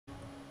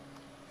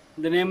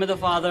In the name of the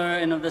Father,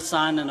 and of the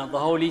Son, and of the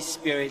Holy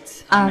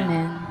Spirit.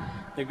 Amen.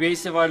 The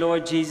grace of our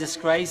Lord Jesus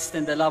Christ,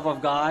 and the love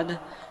of God,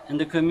 and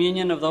the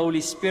communion of the Holy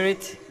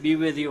Spirit be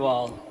with you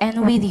all.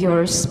 And with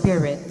your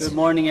spirit. Good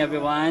morning,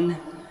 everyone,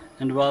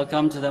 and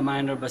welcome to the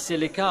Minor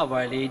Basilica of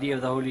Our Lady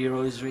of the Holy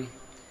Rosary.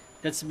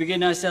 Let's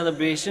begin our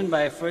celebration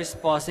by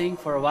first pausing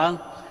for a while.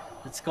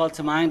 Let's call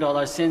to mind all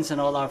our sins and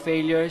all our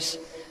failures.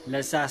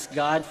 Let's ask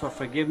God for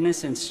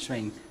forgiveness and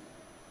strength.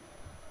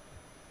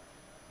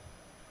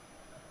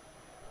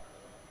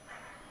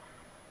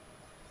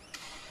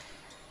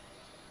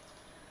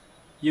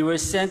 You were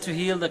sent to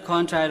heal the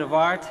contrite of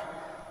heart.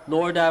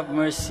 Lord, have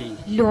mercy.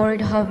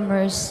 Lord, have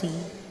mercy.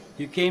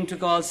 You came to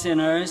call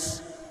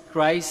sinners.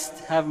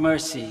 Christ, have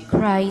mercy.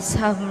 Christ,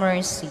 have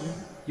mercy.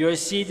 You are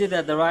seated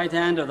at the right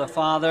hand of the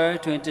Father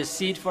to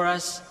intercede for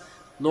us.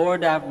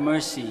 Lord, have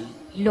mercy.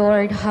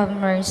 Lord, have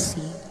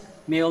mercy.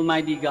 May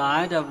Almighty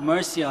God have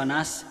mercy on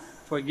us,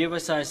 forgive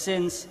us our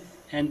sins,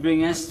 and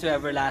bring us to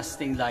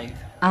everlasting life.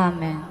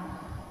 Amen.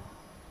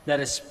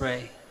 Let us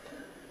pray.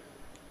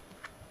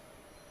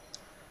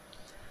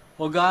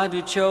 O God,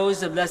 who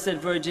chose the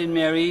Blessed Virgin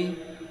Mary,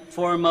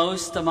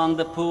 foremost among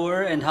the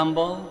poor and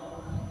humble,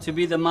 to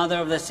be the mother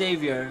of the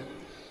Savior,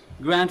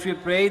 grant, we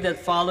pray, that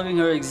following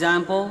her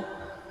example,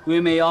 we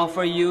may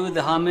offer you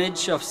the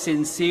homage of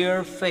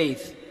sincere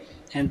faith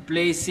and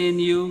place in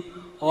you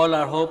all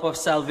our hope of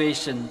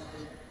salvation.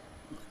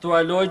 Through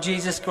our Lord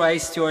Jesus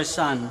Christ, your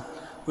Son,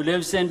 who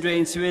lives and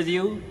reigns with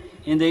you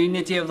in the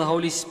unity of the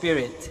Holy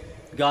Spirit,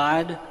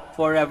 God,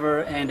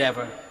 forever and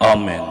ever.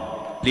 Amen.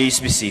 Please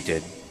be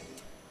seated.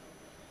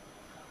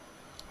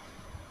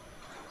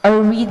 A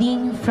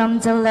reading from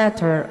the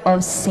letter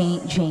of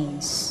St.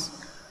 James.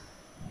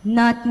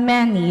 Not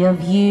many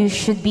of you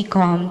should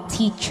become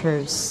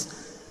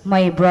teachers,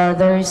 my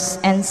brothers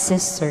and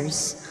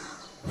sisters,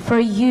 for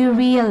you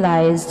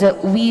realize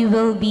that we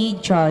will be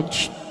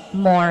judged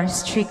more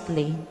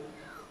strictly,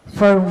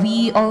 for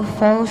we all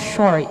fall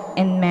short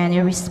in many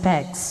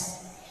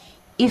respects.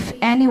 If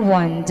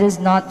anyone does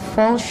not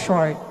fall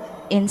short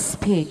in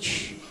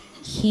speech,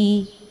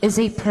 he is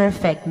a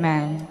perfect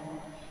man,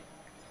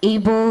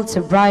 able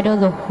to bridle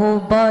the whole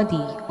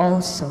body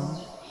also.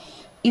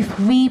 If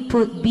we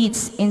put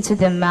bits into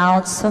the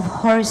mouths of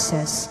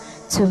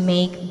horses to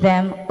make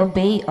them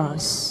obey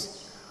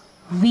us,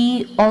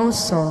 we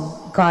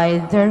also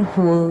guide their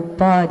whole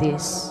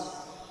bodies.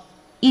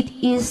 It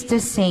is the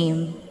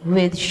same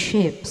with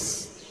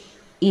ships.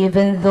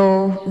 Even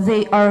though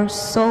they are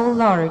so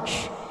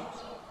large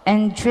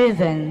and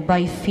driven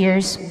by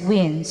fierce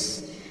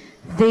winds,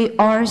 they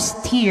are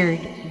steered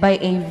by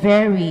a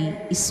very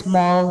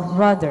small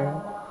rudder,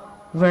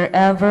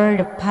 wherever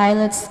the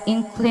pilot's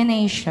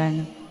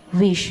inclination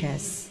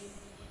wishes.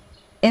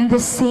 In the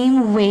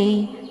same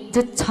way,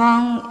 the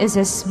tongue is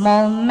a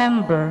small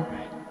member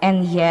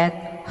and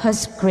yet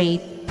has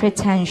great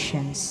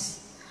pretensions.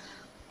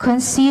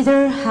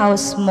 Consider how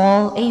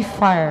small a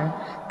fire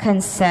can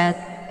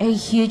set a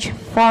huge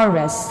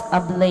forest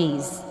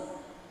ablaze.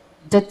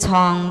 The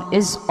tongue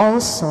is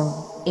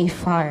also a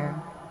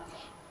fire.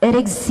 It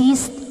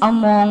exists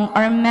among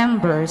our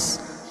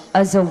members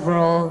as a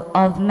world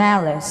of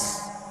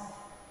malice,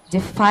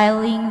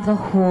 defiling the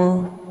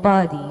whole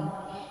body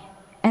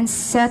and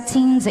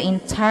setting the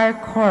entire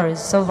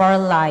course of our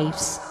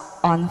lives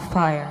on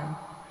fire.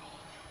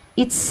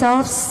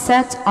 Itself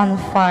set on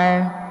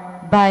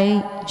fire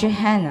by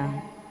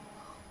Gehenna.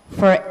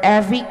 For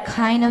every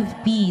kind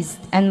of beast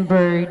and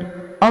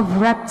bird, of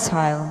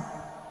reptile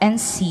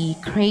and sea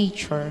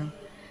creature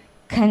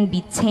can be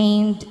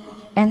tamed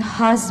and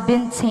has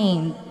been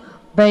tamed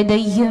by the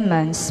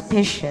human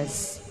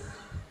species,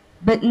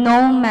 but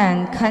no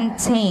man can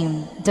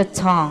tame the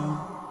tongue.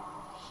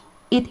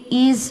 It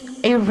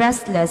is a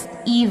restless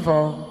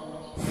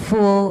evil,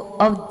 full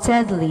of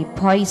deadly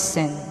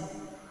poison.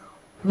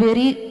 With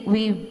it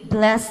we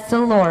bless the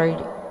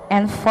Lord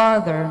and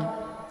Father,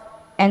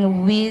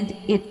 and with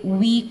it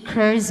we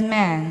curse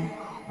men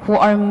who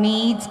are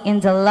made in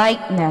the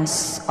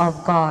likeness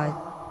of God.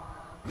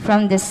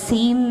 From the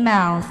same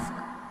mouth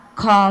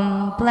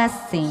come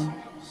blessing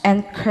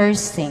and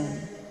cursing.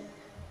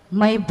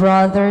 My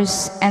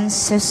brothers and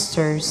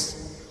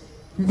sisters,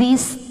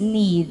 this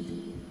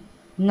need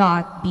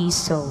not be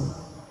so.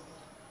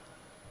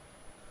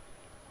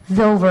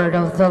 The word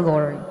of the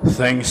Lord.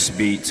 Thanks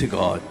be to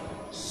God.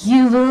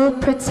 You will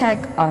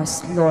protect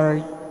us,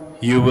 Lord.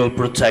 You will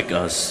protect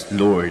us,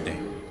 Lord.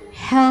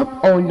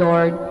 Help, O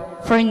Lord,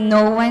 for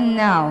no one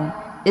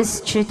now is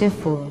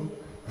dutiful.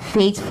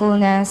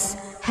 Faithfulness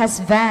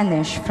has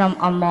vanished from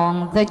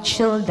among the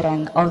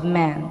children of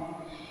men.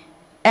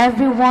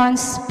 Everyone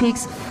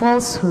speaks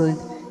falsehood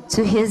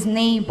to his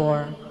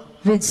neighbor.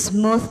 With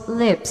smooth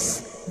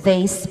lips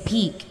they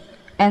speak,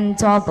 and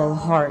double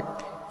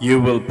heart. You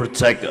will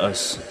protect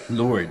us,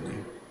 Lord.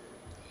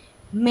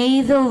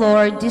 May the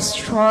Lord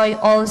destroy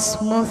all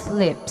smooth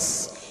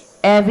lips,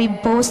 every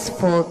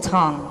boastful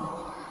tongue.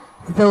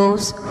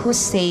 Those who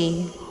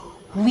say,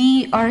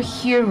 "We are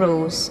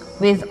heroes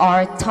with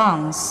our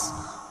tongues.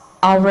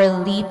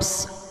 Our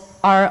lips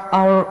are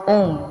our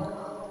own.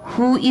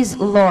 who is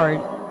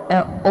Lord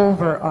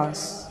over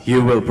us.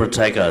 You will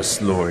protect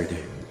us, Lord.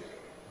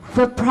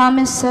 The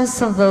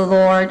promises of the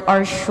Lord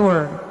are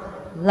sure,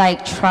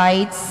 like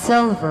tried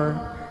silver,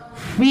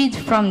 freed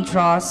from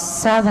dross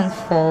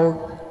sevenfold,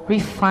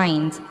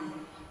 refined.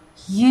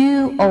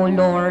 You, O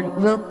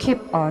Lord, will keep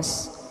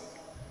us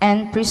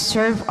and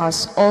preserve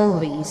us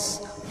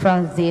always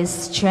from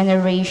this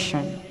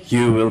generation.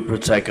 You will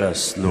protect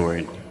us,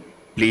 Lord.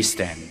 Please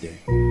stand.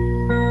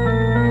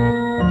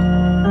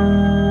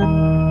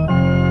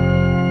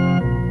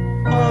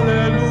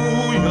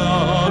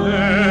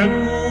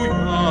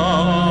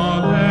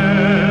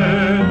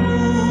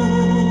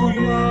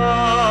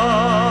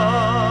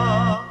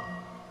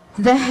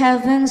 The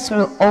heavens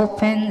were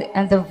opened,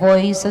 and the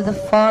voice of the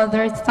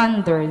Father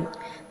thundered,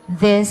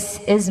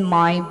 "This is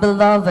my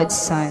beloved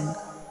Son.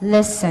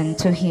 Listen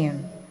to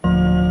him."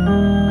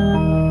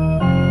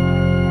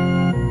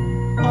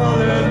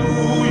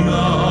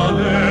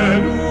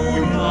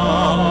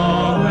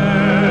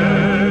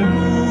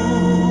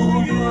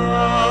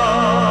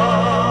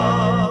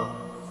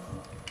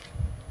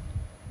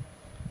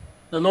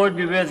 The Lord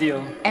be with you.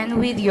 And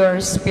with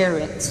your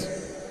spirit.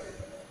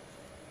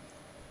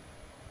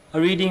 A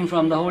reading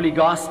from the Holy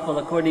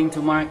Gospel according to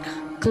Mark.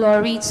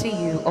 Glory to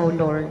you, O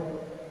Lord.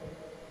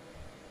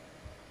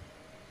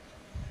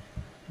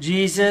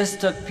 Jesus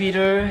took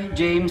Peter,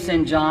 James,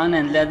 and John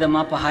and led them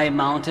up a high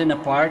mountain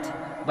apart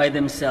by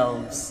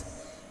themselves.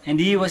 And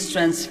he was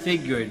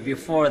transfigured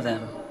before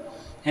them,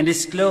 and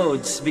his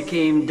clothes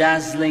became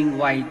dazzling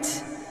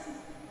white,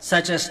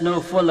 such as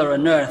no fuller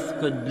on earth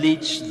could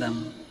bleach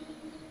them.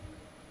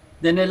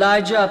 Then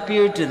Elijah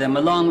appeared to them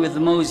along with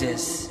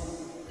Moses,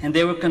 and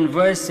they were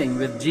conversing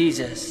with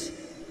Jesus.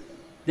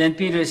 Then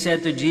Peter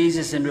said to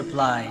Jesus in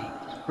reply,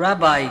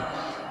 "Rabbi,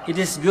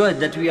 it is good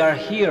that we are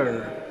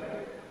here.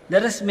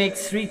 Let us make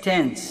 3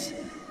 tents,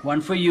 one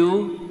for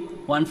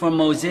you, one for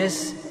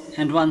Moses,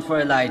 and one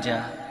for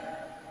Elijah."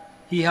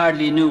 He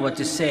hardly knew what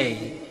to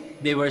say.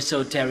 They were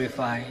so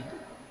terrified.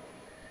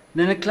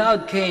 Then a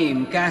cloud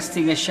came,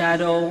 casting a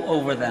shadow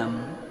over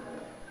them.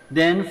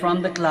 Then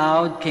from the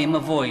cloud came a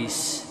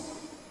voice,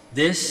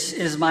 "This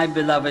is my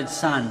beloved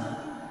Son.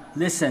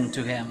 Listen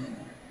to him."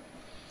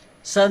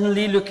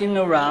 Suddenly looking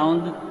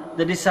around,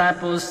 the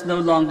disciples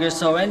no longer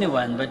saw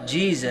anyone but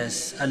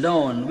Jesus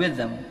alone with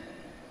them.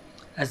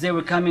 As they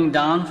were coming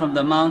down from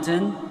the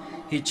mountain,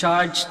 he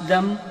charged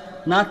them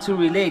not to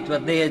relate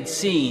what they had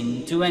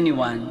seen to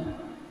anyone,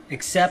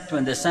 except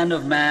when the Son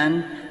of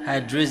Man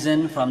had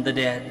risen from the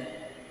dead.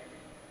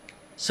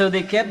 So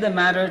they kept the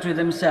matter to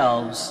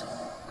themselves,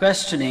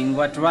 questioning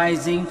what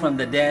rising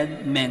from the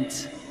dead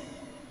meant.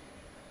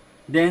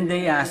 Then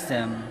they asked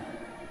him,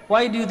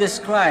 "Why do the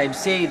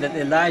scribes say that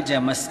Elijah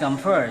must come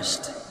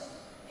first?"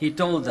 He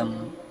told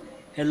them,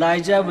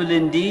 "Elijah will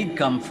indeed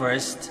come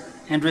first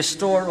and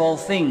restore all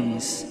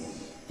things.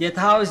 Yet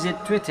how is it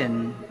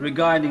written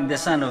regarding the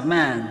Son of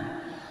Man,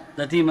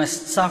 that he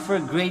must suffer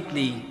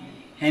greatly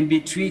and be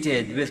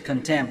treated with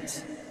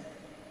contempt?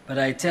 But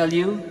I tell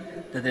you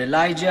that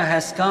Elijah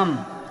has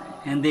come,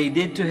 and they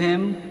did to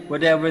him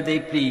whatever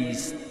they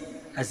pleased,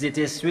 as it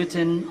is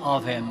written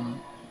of him."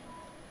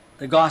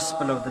 The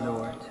Gospel of the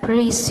Lord.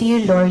 Praise to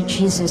you, Lord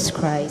Jesus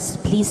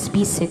Christ. Please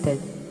be seated.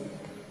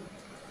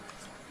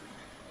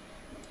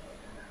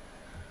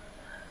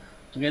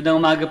 Magandang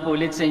umaga po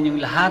ulit sa inyong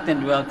lahat,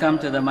 and welcome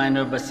to the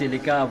Minor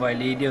Basilica of Our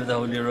Lady of the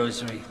Holy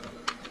Rosary.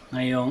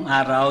 Ngayong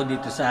araw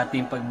dito sa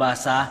ating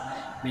pagbasa,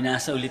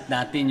 binasa ulit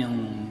natin yung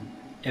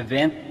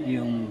event,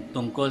 yung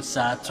tungkol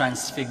sa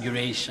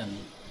Transfiguration.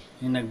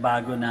 Yung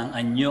nagbago ng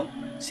anyo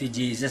si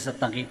Jesus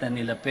at nakita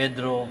nila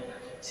Pedro,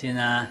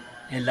 sina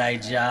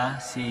Elijah,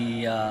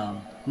 si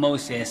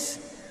Moses,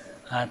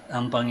 at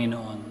ang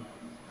Panginoon.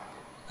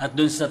 At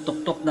dun sa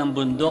tuktok ng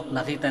bundok,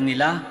 nakita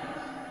nila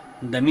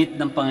ang damit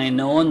ng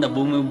Panginoon na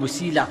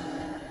bumubusilak,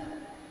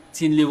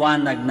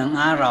 sinliwanag ng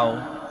araw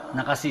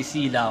na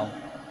kasisilaw.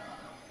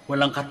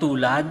 Walang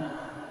katulad,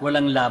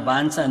 walang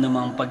laban sa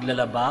anumang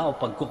paglalaba o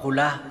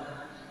pagkukula.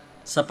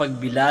 Sa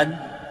pagbilad,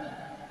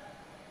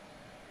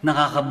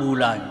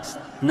 nakakabulag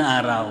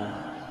na araw.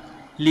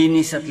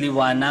 Linis at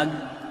liwanag,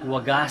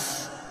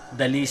 wagas,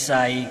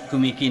 dalisay,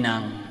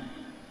 kumikinang.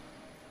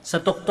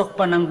 Sa tuktok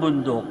pa ng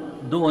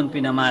bundok, doon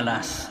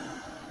pinamalas.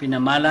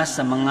 Pinamalas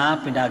sa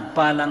mga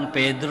pinagpalang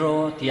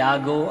Pedro,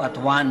 Tiago at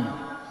Juan.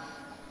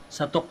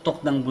 Sa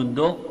tuktok ng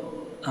bundok,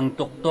 ang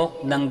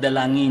tuktok ng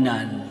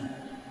dalanginan.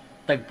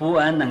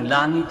 Tagpuan ng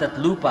langit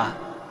at lupa.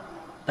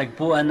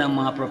 Tagpuan ng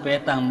mga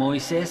propetang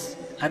Moises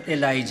at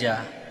Elijah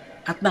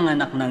at ng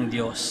anak ng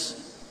Diyos,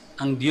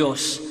 ang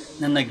Diyos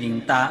na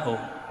naging tao.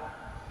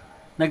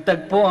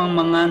 Nagtagpo ang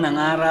mga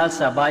nangaral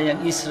sa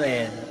bayang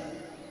Israel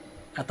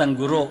at ang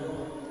guro,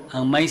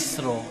 ang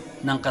maestro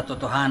ng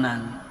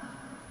katotohanan.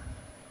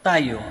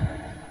 Tayo,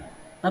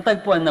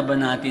 natagpuan na ba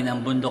natin ang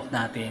bundok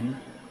natin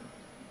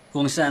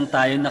kung saan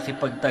tayo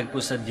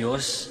nakipagtagpo sa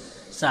Diyos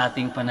sa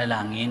ating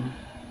panalangin?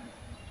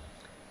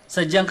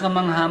 Sadyang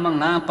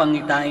kamangha-mangha ang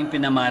pangitaing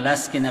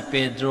pinamalas kina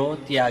Pedro,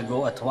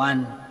 Tiago at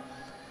Juan.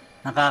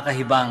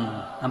 Nakakahibang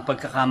ang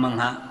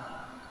pagkakamangha.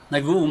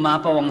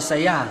 Nag-uumapaw ang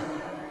saya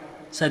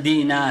sa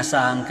di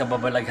inaasahang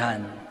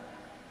kababalaghan.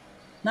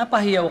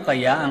 Napahiyaw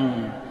kaya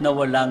ang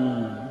nawala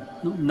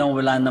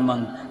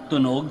namang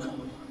tunog?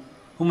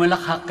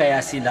 Humalakhak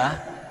kaya sila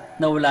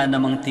na wala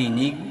namang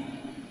tinig?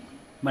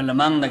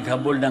 Malamang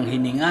naghabol ng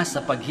hininga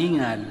sa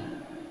paghingal.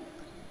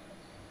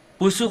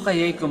 Puso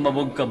kaya'y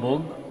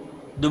kumabog-kabog,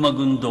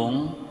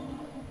 dumagundong,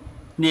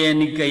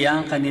 niyanig kaya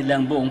ang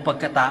kanilang buong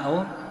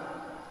pagkatao?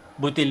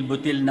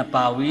 Butil-butil na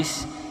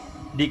pawis,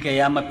 di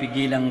kaya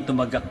mapigilang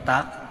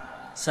tumagaktak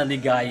sa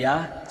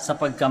ligaya, sa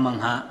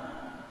pagkamangha,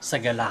 sa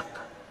galak.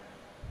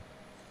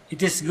 It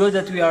is good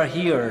that we are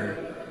here.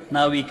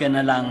 Nawi ka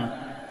na lang,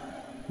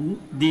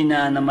 di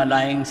na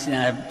namalayang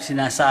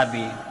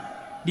sinasabi,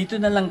 dito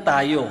na lang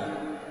tayo.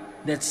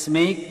 Let's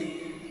make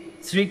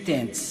 3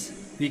 tents,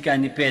 wika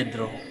ni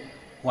Pedro.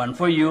 1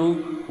 for you,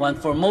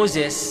 1 for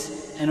Moses,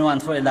 and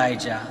 1 for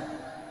Elijah.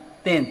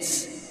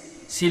 Tents,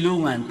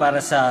 silungan para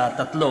sa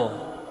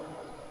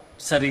 3.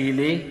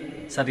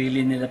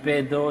 Sarili nila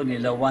Pedro,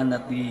 nila Juan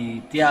at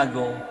ni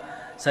Tiago,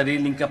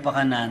 sariling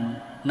kapakanan,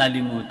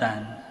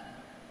 nalimutan.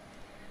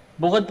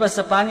 Bukod pa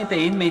sa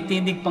pangitain, may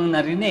tinig pang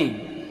narinig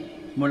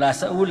mula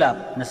sa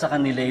ulap na sa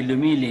kanila'y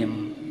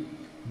lumilim.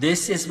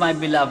 This is my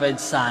beloved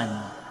Son,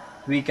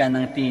 wika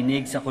ng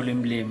tinig sa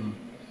kulimlim.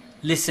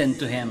 Listen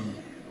to Him.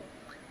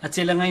 At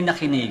sila nga'y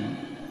nakinig,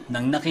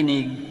 nang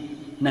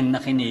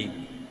nakinig.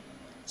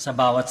 Sa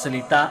bawat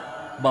salita,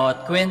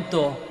 bawat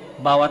kwento,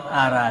 bawat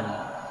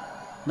aral.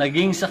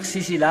 Naging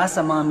saksi sila sa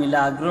mga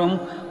milagrong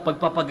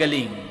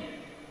pagpapagaling.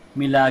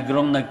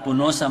 Milagrong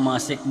nagpuno sa mga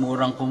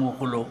sikmurang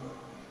kumukulo.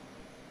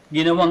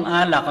 Ginawang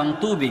alak ang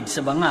tubig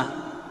sa banga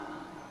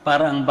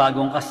para ang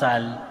bagong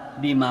kasal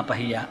di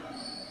mapahiya.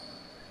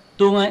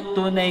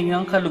 Tunay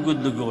ngang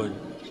kalugod-lugod,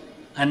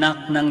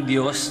 anak ng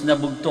Diyos na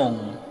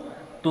bugtong,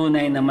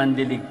 tunay na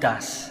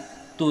manliligtas,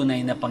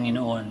 tunay na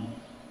Panginoon.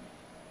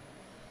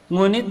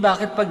 Ngunit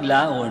bakit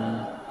paglaon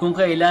kung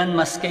kailan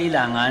mas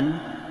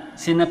kailangan,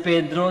 sina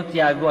Pedro,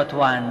 Tiago at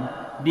Juan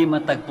di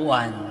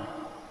matagpuan,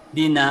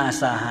 di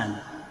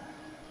naasahan.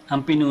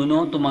 Ang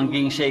pinuno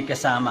tumangging siya'y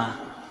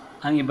kasama.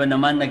 Ang iba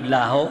naman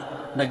naglaho,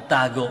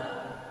 nagtago,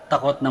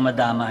 takot na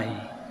madamay.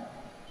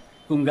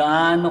 Kung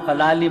gaano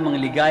kalalim ang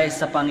ligaya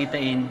sa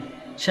pangitain,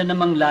 siya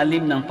namang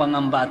lalim ng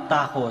pangamba at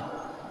takot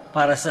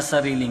para sa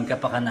sariling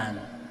kapakanan.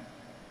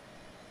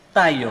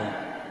 Tayo,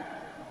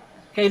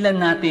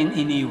 kailan natin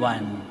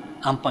iniwan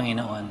ang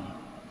Panginoon?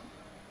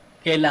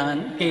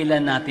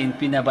 Kailan natin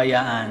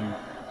pinabayaan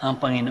ang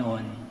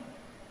Panginoon?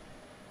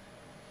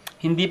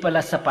 Hindi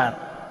pala sapat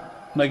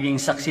maging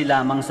saksi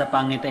lamang sa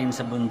pangitain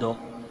sa bundok,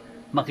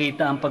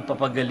 makita ang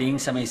pagpapagaling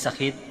sa may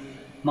sakit,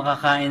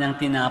 makakain ng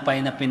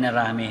tinapay na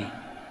pinarami,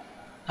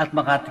 at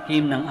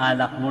makatikim ng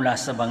alak mula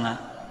sa banga.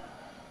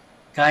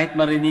 Kahit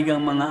marinig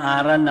ang mga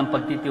aral ng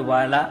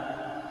pagtitiwala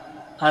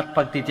at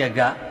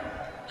pagtitiyaga,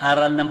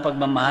 aral ng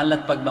pagmamahal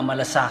at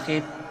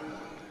pagmamalasakit,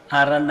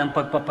 aral ng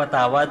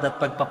pagpapatawad at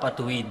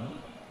pagpapatuwid,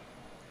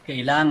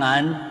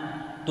 kailangan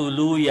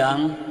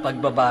tuluyang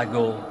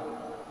pagbabago,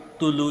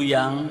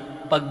 tuluyang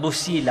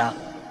pagbusilak,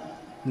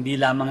 hindi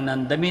lamang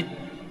ng damit,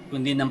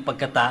 kundi ng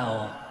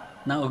pagkatao,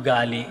 ng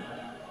ugali,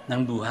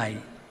 ng buhay.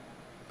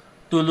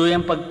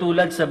 Tuluyang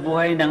pagtulad sa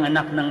buhay ng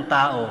anak ng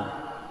tao,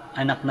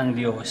 anak ng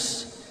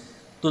Diyos.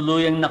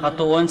 Tuluyang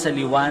nakatuon sa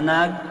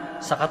liwanag,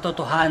 sa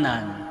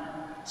katotohanan,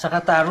 sa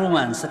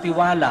katarungan, sa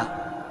tiwala.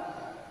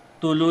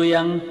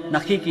 Tuluyang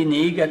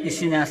nakikinig at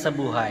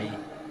isinasabuhay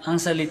ang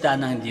salita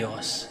ng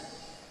Diyos.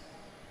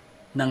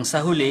 Nang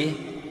sa huli,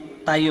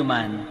 tayo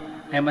man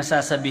ay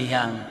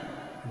masasabihang,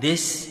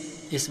 "This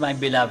is my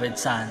beloved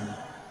Son,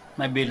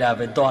 my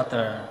beloved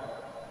daughter."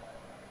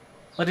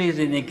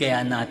 Maririnig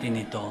kaya natin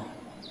ito?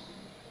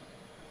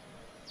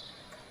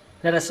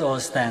 Let us all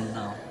stand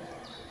now.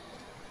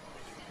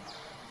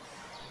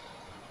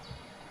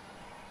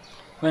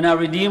 When our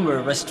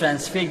Redeemer was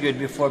transfigured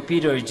before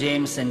Peter,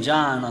 James, and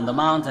John on the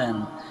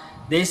mountain,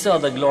 they saw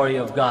the glory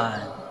of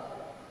God.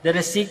 Let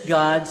us seek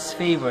God's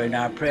favor in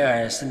our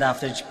prayers, and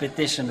after each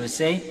petition we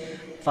say,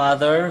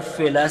 "Father,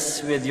 fill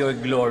us with your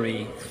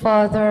glory."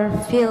 Father,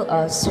 fill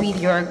us with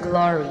your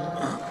glory.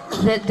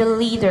 That the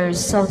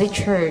leaders of the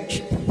Church,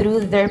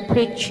 through their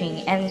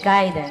preaching and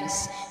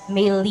guidance,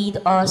 may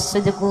lead us to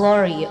the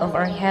glory of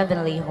our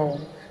heavenly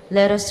home.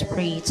 Let us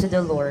pray to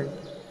the Lord.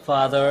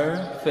 Father,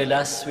 fill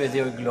us with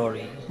your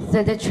glory.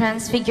 That the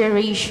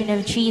transfiguration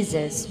of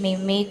Jesus may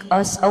make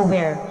us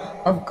aware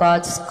of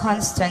God's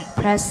constant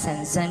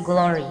presence and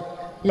glory.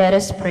 Let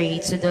us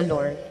pray to the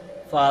Lord.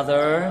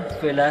 Father,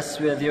 fill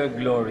us with your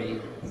glory.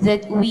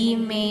 That we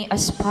may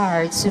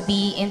aspire to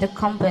be in the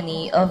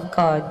company of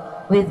God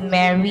with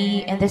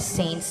Mary and the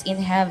saints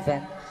in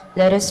heaven.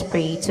 Let us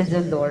pray to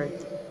the Lord.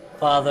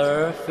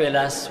 Father, fill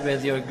us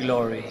with your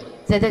glory.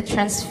 That the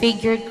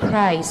transfigured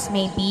Christ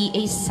may be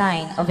a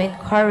sign of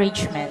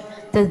encouragement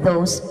to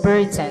those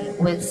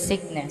burdened with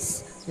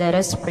sickness. Let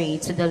us pray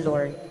to the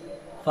Lord.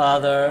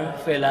 Father,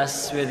 fill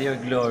us with your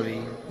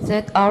glory.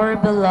 That our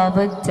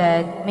beloved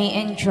dead may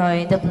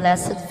enjoy the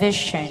blessed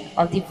vision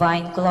of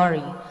divine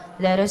glory.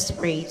 Let us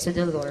pray to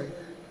the Lord.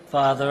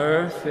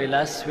 Father, fill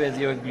us with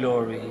your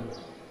glory.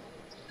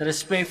 Let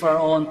us pray for our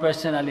own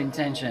personal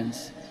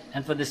intentions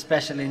and for the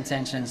special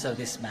intentions of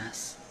this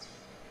Mass.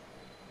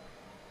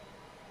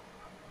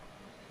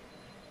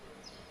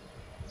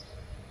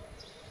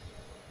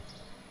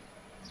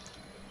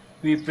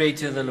 We pray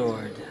to the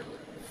Lord.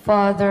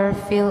 Father,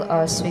 fill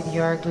us with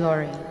your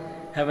glory.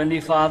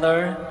 Heavenly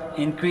Father,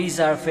 increase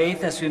our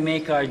faith as we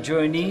make our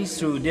journeys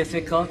through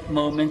difficult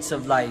moments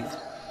of life.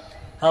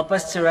 Help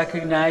us to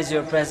recognize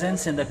your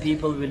presence in the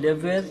people we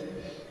live with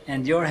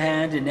and your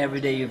hand in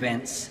everyday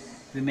events.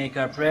 We make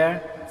our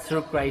prayer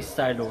through Christ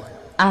our Lord.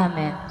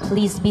 Amen.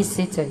 Please be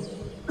seated.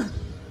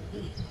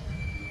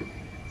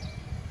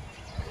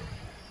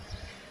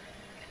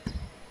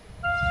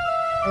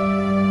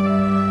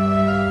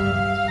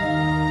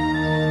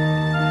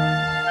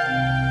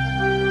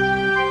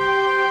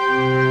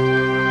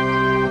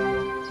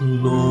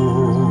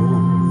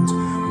 Lord,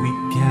 we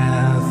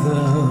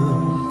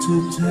gather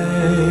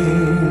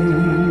today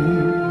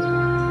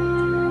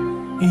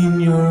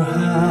in your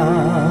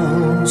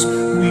house.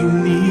 We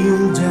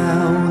kneel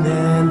down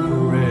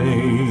and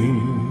pray.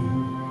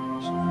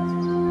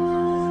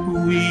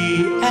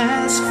 We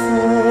ask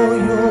for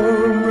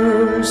your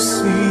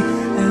mercy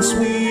as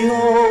we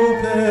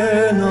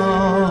open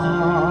our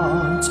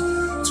hearts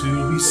to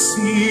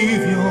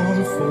receive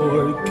your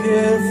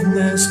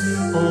forgiveness,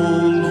 O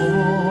Lord.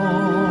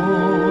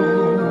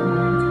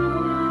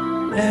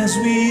 As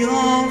we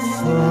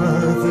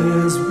offer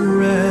this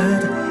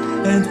bread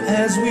and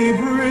as we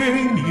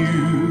bring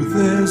you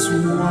this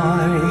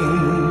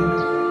wine,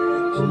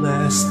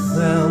 bless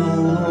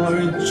them,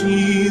 Lord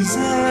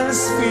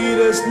Jesus. Feed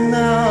us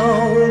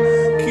now,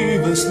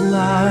 give us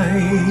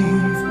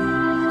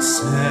life.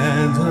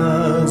 Send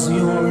us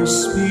your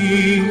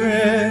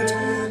Spirit,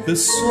 the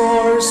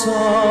source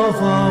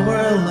of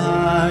our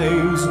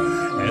lives,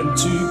 and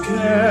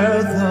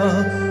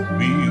together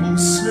we will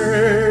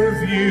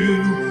serve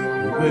you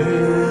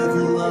with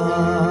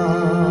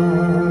love.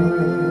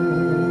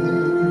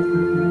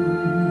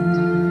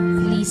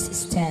 Please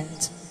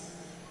stand.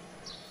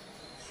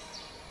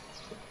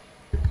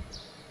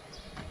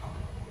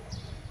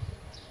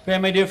 Pray,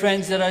 my dear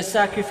friends, that our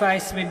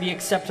sacrifice may be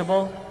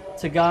acceptable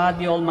to God,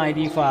 the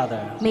Almighty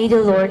Father. May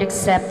the Lord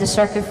accept the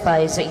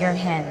sacrifice at your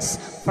hands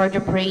for the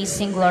praise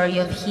and glory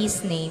of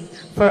his name,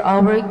 for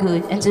our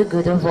good and the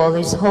good of all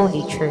his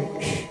holy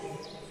church.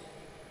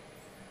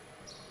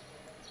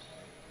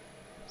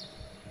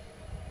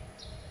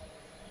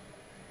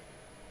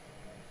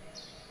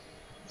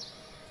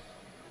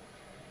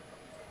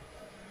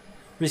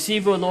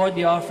 Receive, O Lord,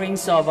 the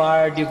offerings of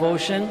our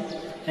devotion,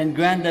 and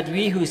grant that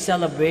we who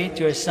celebrate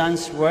your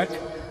Son's work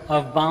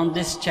of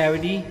boundless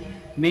charity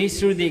may,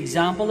 through the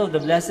example of the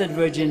Blessed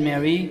Virgin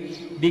Mary,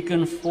 be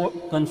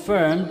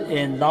confirmed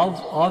in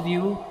love of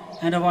you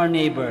and of our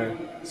neighbor,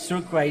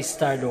 through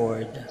Christ our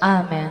Lord.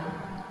 Amen.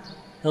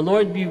 The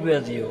Lord be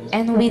with you.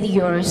 And with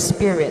your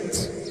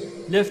spirit.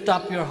 Lift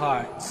up your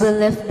hearts. We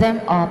lift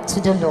them up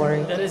to the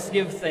Lord. Let us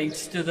give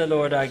thanks to the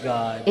Lord our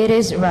God. It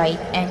is right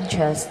and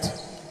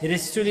just. It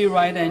is truly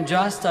right and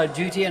just, our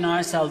duty and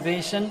our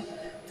salvation,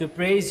 to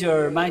praise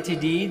your mighty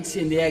deeds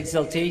in the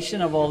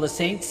exaltation of all the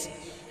saints,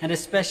 and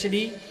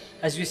especially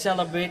as we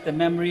celebrate the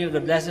memory of the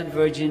Blessed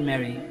Virgin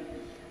Mary,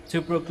 to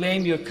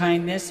proclaim your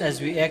kindness as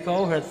we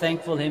echo her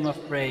thankful hymn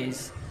of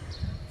praise.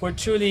 For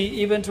truly,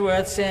 even to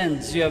earth's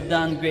ends, you have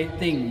done great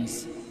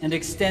things, and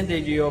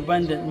extended your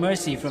abundant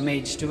mercy from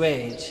age to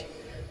age.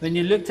 When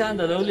you looked on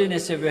the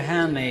lowliness of your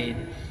handmaid,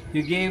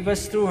 you gave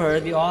us through her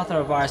the author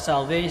of our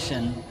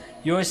salvation,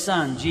 your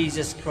Son,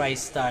 Jesus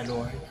Christ our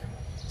Lord.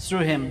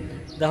 Through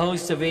him, the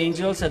host of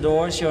angels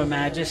adores your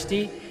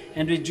majesty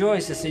and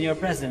rejoices in your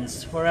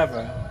presence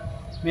forever.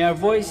 May our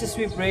voices,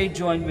 we pray,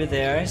 join with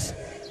theirs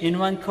in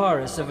one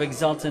chorus of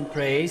exultant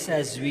praise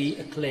as we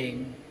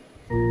acclaim.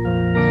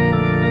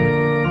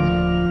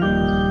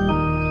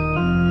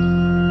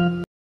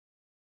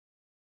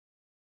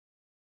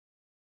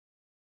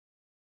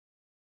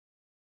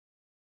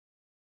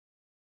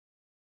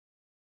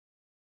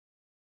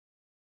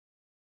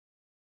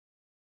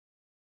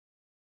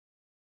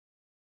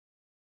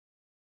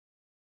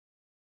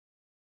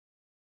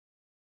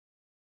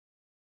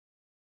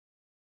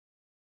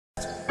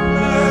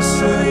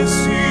 Blessed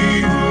is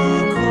he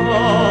who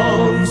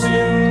comes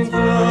in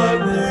the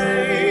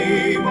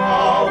name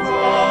of the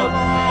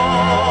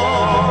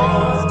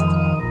Lord.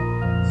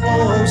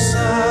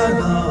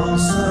 Hosanna,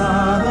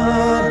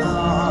 Hosanna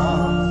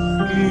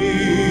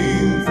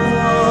in the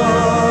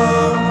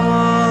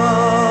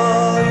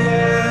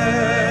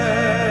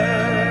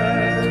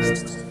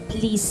highest.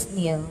 Please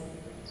kneel.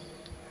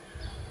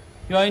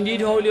 You are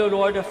indeed holy, O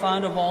Lord, the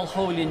fount of all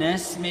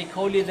holiness. Make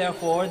holy,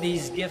 therefore,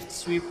 these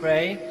gifts, we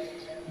pray,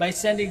 by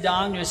sending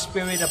down your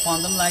Spirit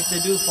upon them like the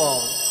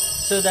dewfall,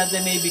 so that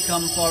they may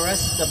become for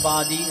us the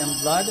body and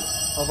blood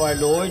of our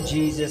Lord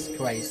Jesus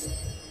Christ.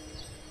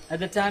 At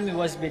the time he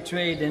was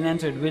betrayed and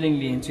entered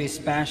willingly into his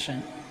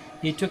passion,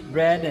 he took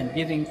bread and,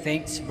 giving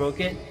thanks,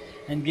 broke it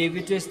and gave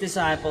it to his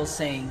disciples,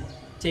 saying,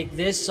 "Take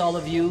this, all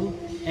of you,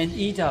 and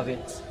eat of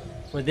it.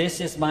 For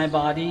this is my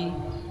body,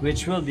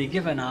 which will be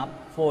given up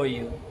for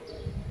you.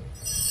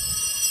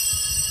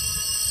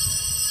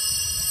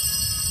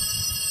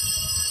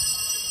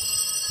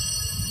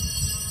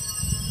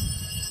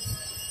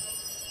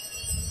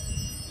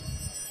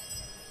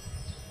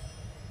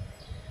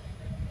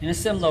 In a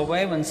similar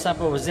way, when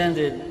supper was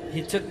ended,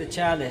 he took the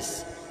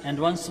chalice, and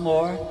once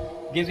more,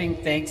 giving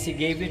thanks, he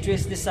gave it to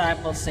his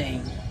disciples,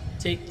 saying,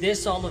 "Take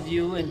this, all of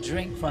you, and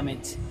drink from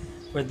it,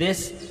 for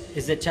this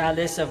is the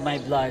chalice of my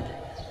blood,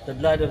 the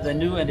blood of the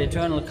new and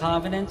eternal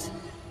covenant,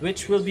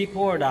 which will be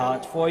poured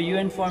out for you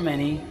and for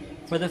many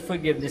for the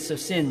forgiveness of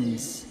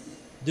sins.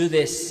 Do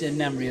this in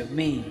memory of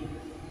me."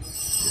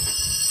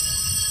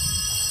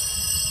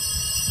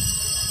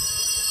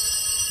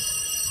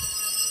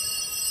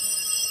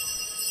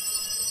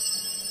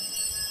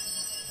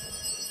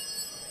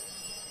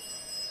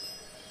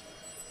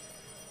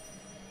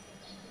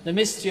 The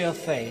mystery of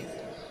faith.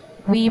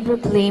 We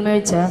proclaim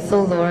your death,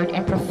 O Lord,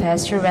 and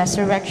profess your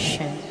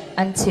resurrection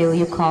until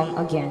you come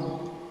again.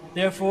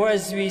 Therefore,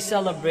 as we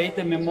celebrate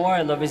the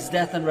memorial of his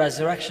death and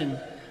resurrection,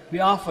 we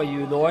offer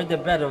you, Lord, the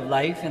bread of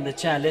life and the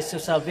chalice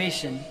of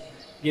salvation,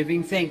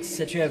 giving thanks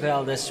that you have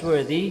held us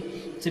worthy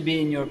to be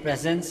in your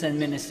presence and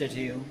minister to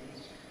you.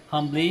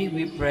 Humbly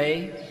we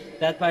pray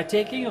that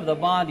partaking of the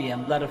body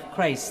and blood of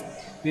Christ,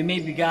 we may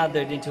be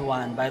gathered into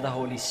one by the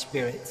Holy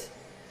Spirit.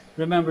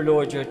 Remember,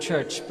 Lord, your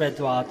church spread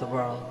throughout the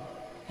world,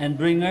 and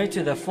bring her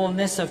to the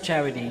fullness of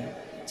charity,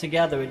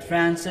 together with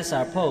Francis,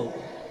 our Pope,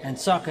 and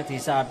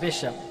Socrates, our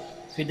Bishop,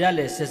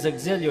 Fidelis, his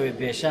auxiliary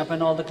bishop,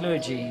 and all the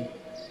clergy.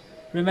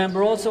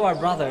 Remember also our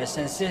brothers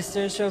and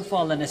sisters who have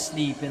fallen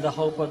asleep in the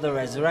hope of the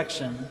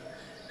resurrection,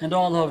 and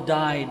all who have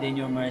died in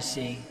your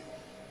mercy.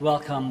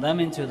 Welcome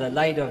them into the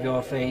light of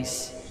your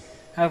face.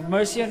 Have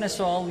mercy on us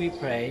all, we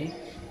pray,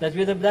 that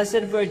with the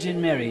Blessed Virgin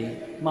Mary,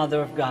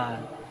 Mother of God,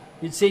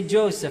 with Saint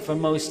Joseph, our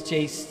most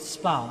chaste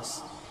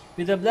spouse,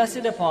 with the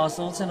blessed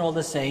apostles and all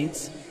the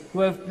saints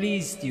who have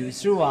pleased you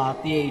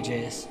throughout the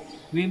ages,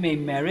 we may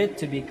merit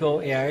to be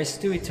co-heirs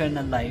to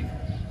eternal life,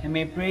 and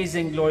may praise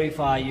and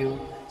glorify you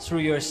through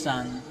your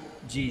Son,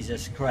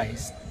 Jesus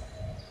Christ.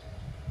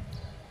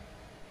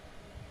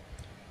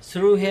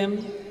 Through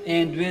him,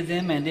 and with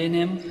him, and in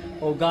him,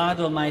 O God,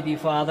 Almighty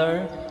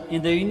Father,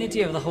 in the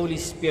unity of the Holy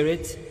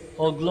Spirit,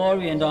 all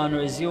glory and honor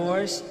is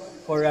yours,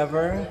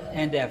 forever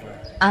and ever.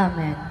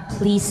 Amen.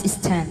 Please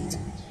stand.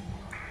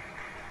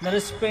 Let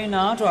us pray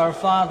now to our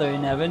Father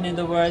in heaven in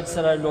the words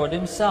that our Lord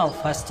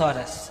himself has taught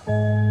us.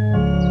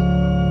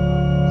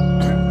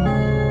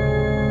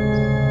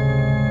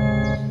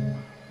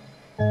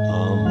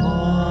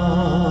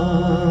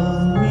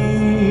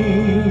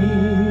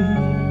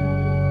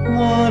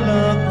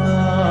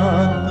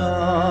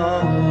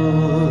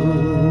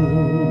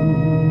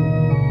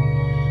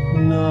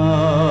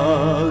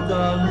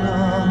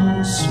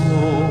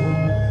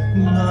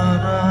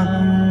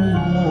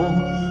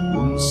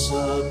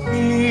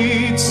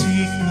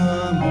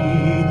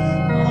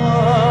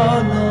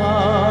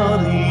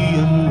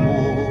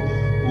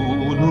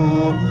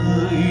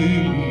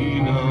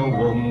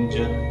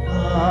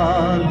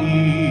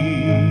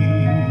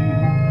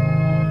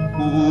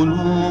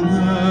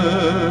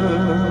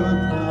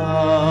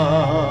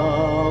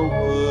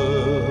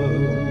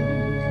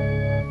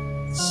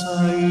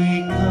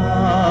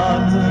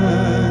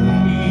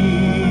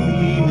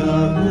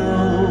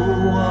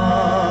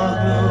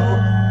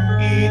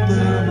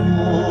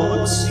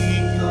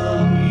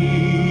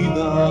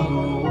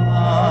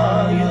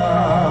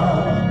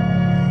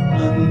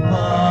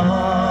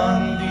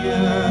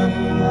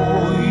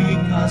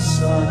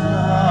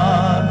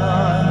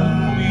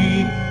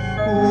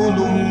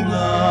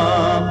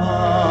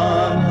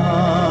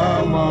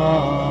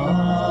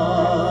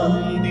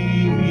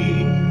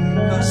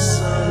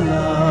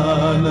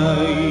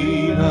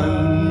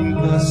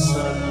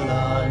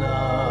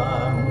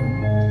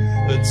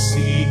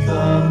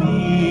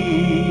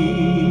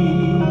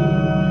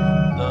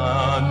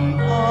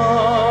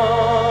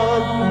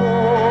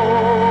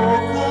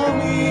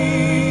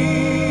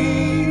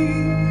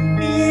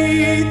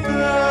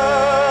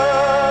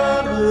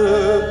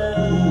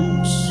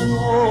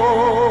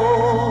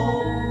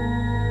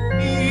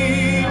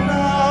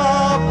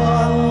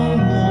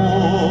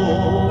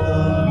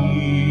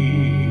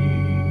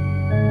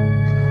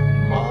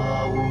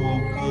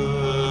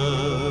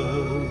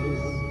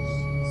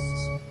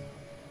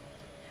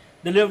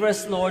 Deliver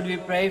us, Lord, we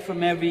pray,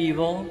 from every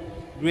evil.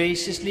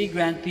 Graciously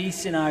grant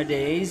peace in our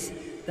days,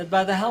 that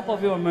by the help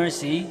of your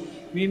mercy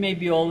we may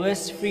be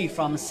always free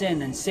from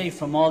sin and safe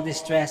from all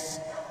distress,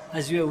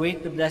 as we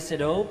await the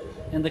blessed hope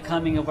and the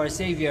coming of our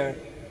Savior,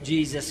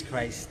 Jesus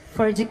Christ.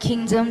 For the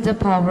kingdom, the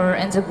power,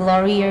 and the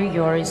glory are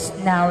yours,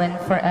 now and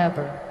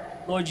forever.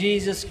 Lord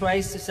Jesus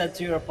Christ, who said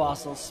to your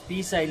apostles,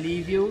 "Peace I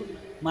leave you,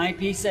 my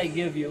peace I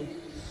give you,"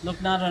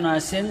 look not on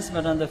our sins,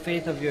 but on the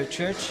faith of your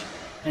church,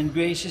 and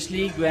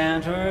graciously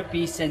grant her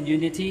peace and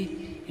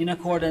unity in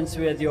accordance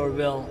with your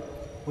will,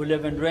 who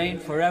live and reign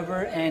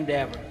forever and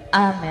ever.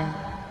 Amen.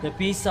 The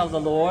peace of the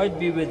Lord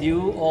be with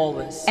you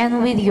always.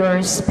 And with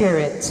your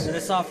spirit. Let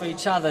us offer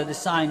each other the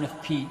sign of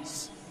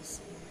peace.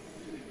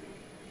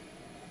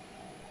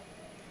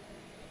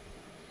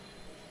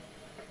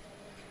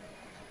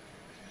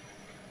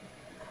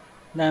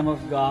 Lamb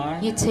of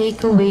God, You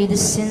take away the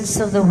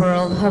sins of the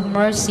world, have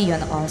mercy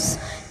on us.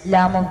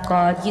 Lamb of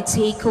God, you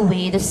take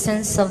away the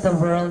sins of the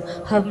world,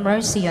 have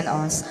mercy on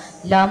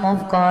us. Lamb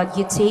of God,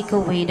 you take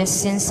away the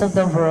sins of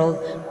the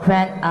world,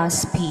 grant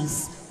us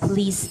peace.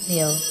 Please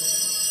kneel.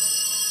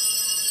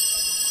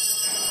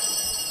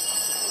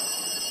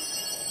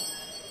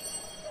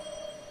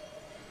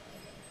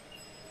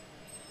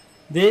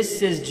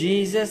 this is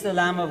Jesus, the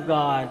Lamb of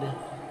God,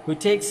 who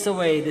takes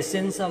away the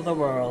sins of the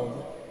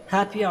world.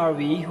 Happy are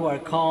we who are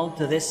called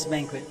to this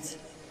banquet.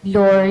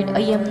 Lord, I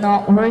am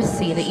not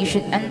worthy that you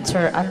should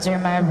enter under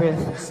my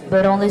roof,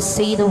 but only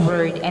say the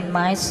word, and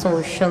my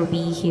soul shall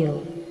be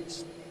healed.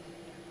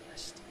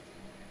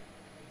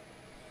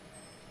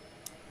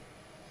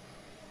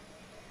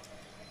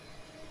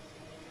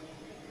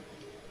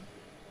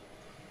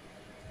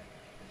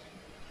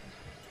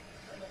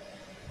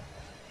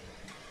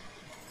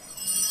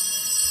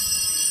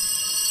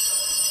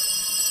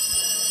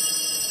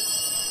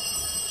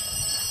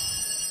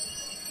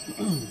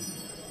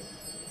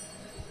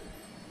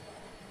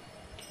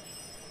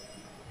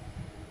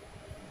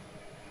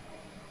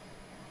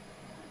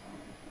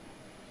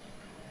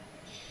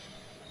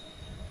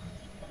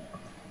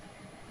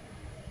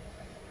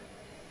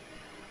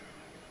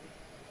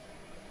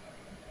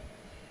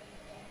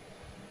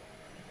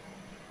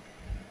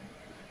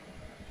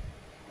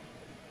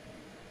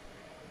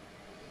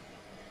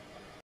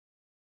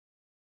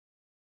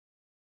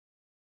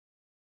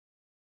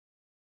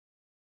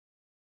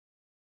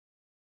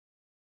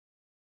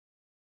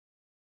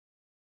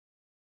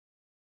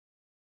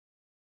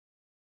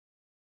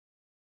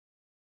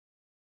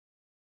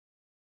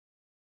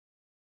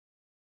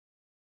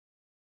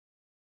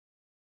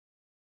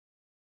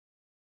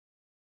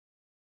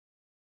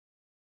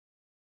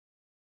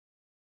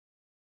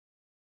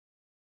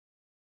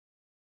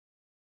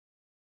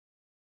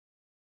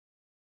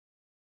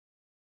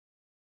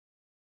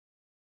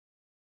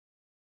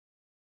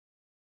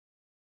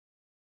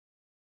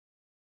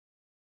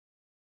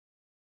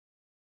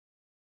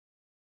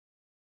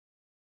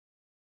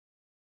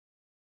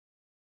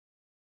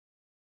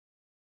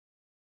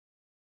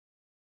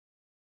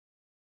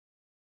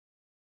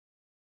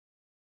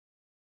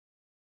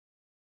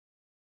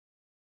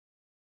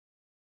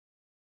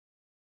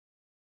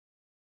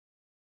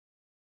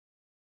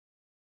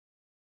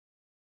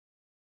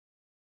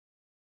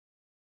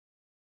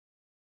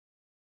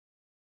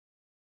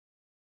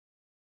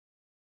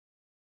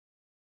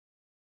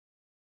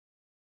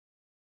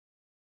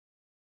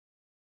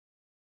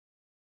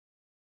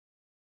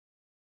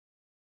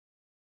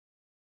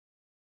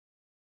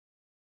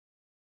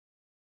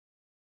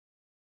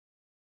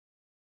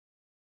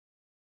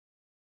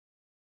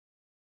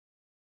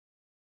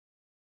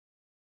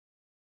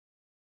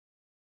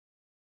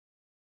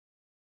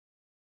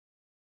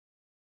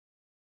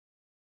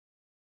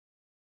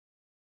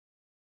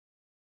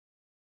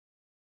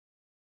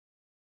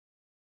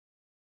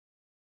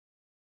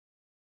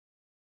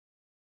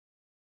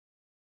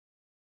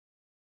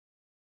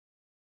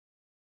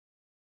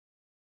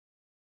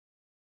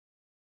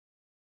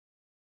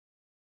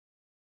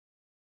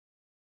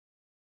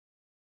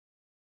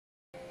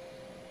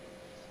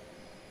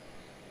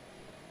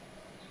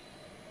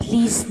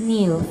 Please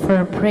kneel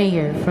for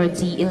prayer for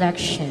the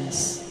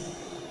elections.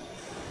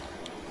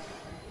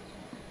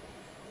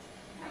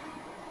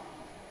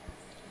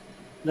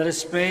 Let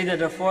us pray that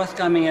the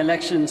forthcoming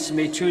elections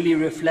may truly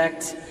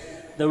reflect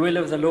the will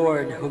of the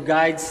Lord, who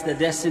guides the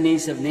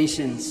destinies of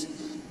nations.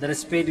 Let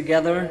us pray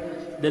together.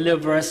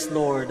 Deliver us,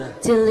 Lord.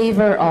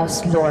 Deliver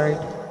us, Lord,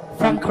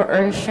 from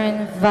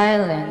coercion,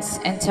 violence,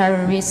 and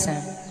terrorism.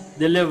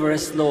 Deliver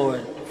us,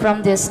 Lord.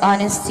 From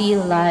dishonesty,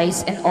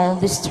 lies, and all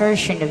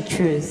distortion of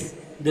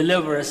truth.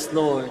 Deliver us,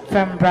 Lord.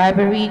 From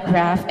bribery,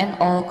 graft, and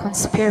all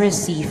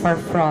conspiracy for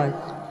fraud.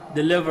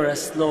 Deliver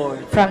us,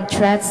 Lord. From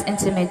threats,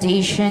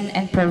 intimidation,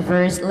 and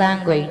perverse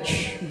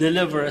language.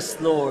 Deliver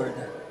us, Lord.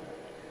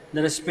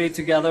 Let us pray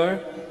together.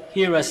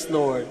 Hear us,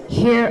 Lord.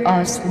 Hear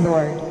us,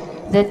 Lord,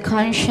 that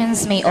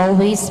conscience may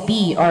always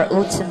be our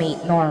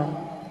ultimate norm.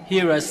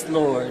 Hear us,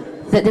 Lord.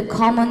 That the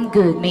common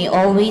good may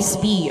always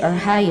be our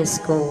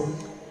highest goal.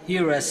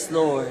 Hear us,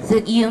 Lord.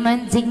 That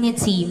human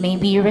dignity may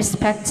be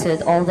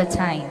respected all the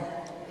time.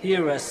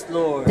 Hear us,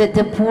 Lord. That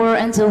the poor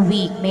and the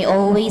weak may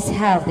always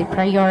have the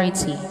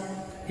priority.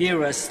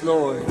 Hear us,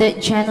 Lord. That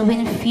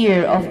genuine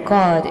fear of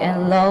God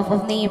and love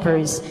of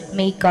neighbors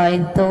may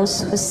guide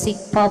those who seek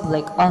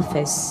public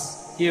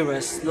office. Hear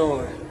us,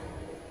 Lord.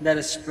 Let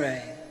us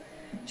pray.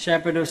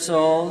 Shepherd of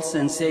souls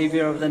and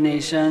Savior of the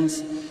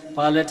nations,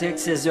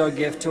 politics is your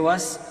gift to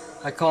us,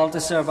 a call to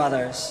serve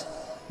others.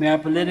 May our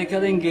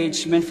political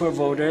engagement for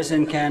voters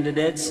and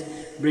candidates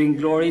bring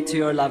glory to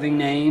your loving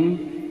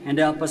name and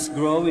help us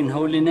grow in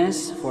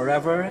holiness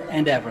forever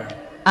and ever.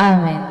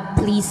 Amen.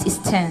 Please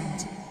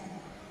stand.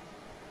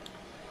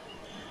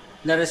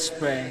 Let us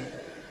pray.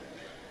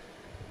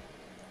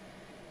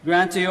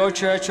 Grant to your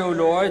church, O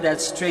Lord, that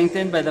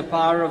strengthened by the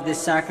power of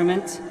this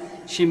sacrament,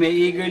 she may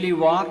eagerly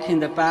walk in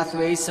the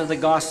pathways of the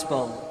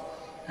gospel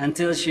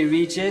until she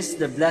reaches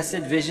the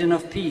blessed vision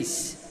of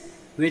peace,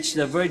 which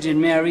the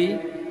Virgin Mary,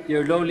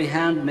 your lowly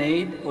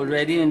handmaid,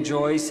 already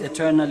enjoys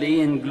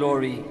eternally in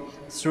glory,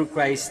 through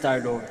Christ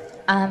our Lord.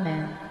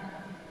 Amen.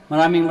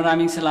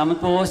 Maraming salamat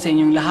po sa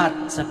inyong lahat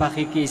sa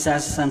pakikisa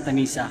sa Santa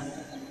Misa.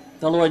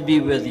 The Lord be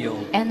with you.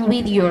 And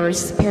with your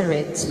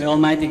spirit. May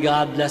Almighty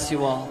God bless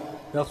you all,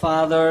 the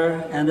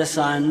Father, and the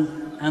Son,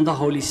 and the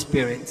Holy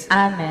Spirit.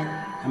 Amen.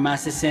 Our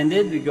Mass is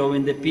ended. We go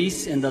in the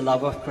peace and the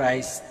love of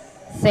Christ.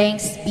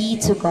 Thanks be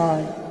to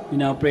God. We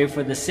now pray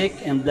for the sick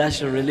and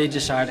bless your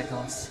religious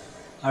articles.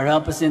 Our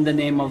help is in the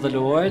name of the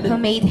Lord, Who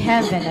made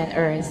heaven and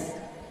earth.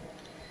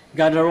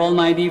 God, our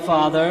Almighty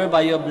Father,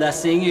 by your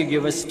blessing you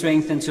give us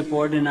strength and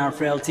support in our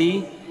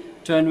frailty.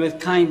 Turn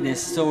with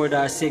kindness toward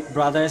our sick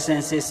brothers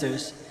and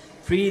sisters.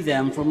 Free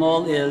them from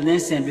all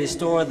illness and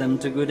restore them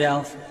to good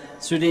health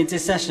through the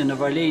intercession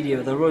of Our Lady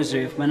of the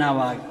Rosary of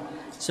Manaoag,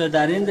 so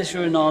that in the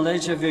sure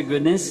knowledge of your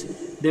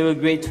goodness they will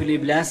gratefully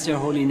bless your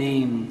holy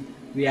name.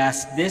 We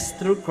ask this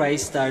through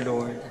Christ our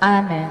Lord.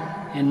 Amen.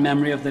 In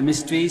memory of the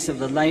mysteries of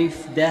the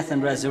life, death,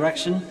 and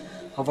resurrection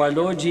of our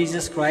Lord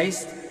Jesus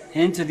Christ,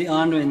 and to the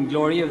honor and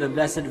glory of the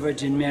Blessed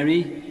Virgin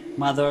Mary,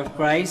 Mother of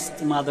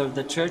Christ, Mother of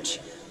the Church,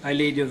 Our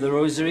Lady of the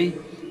Rosary,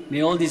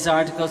 may all these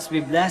articles be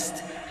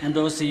blessed, and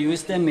those who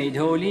use them made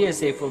holy as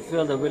they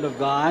fulfill the will of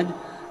God,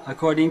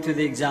 according to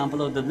the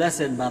example of the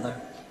Blessed Mother.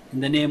 In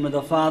the name of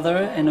the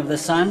Father, and of the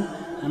Son,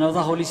 and of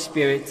the Holy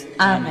Spirit.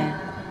 Amen.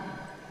 Amen.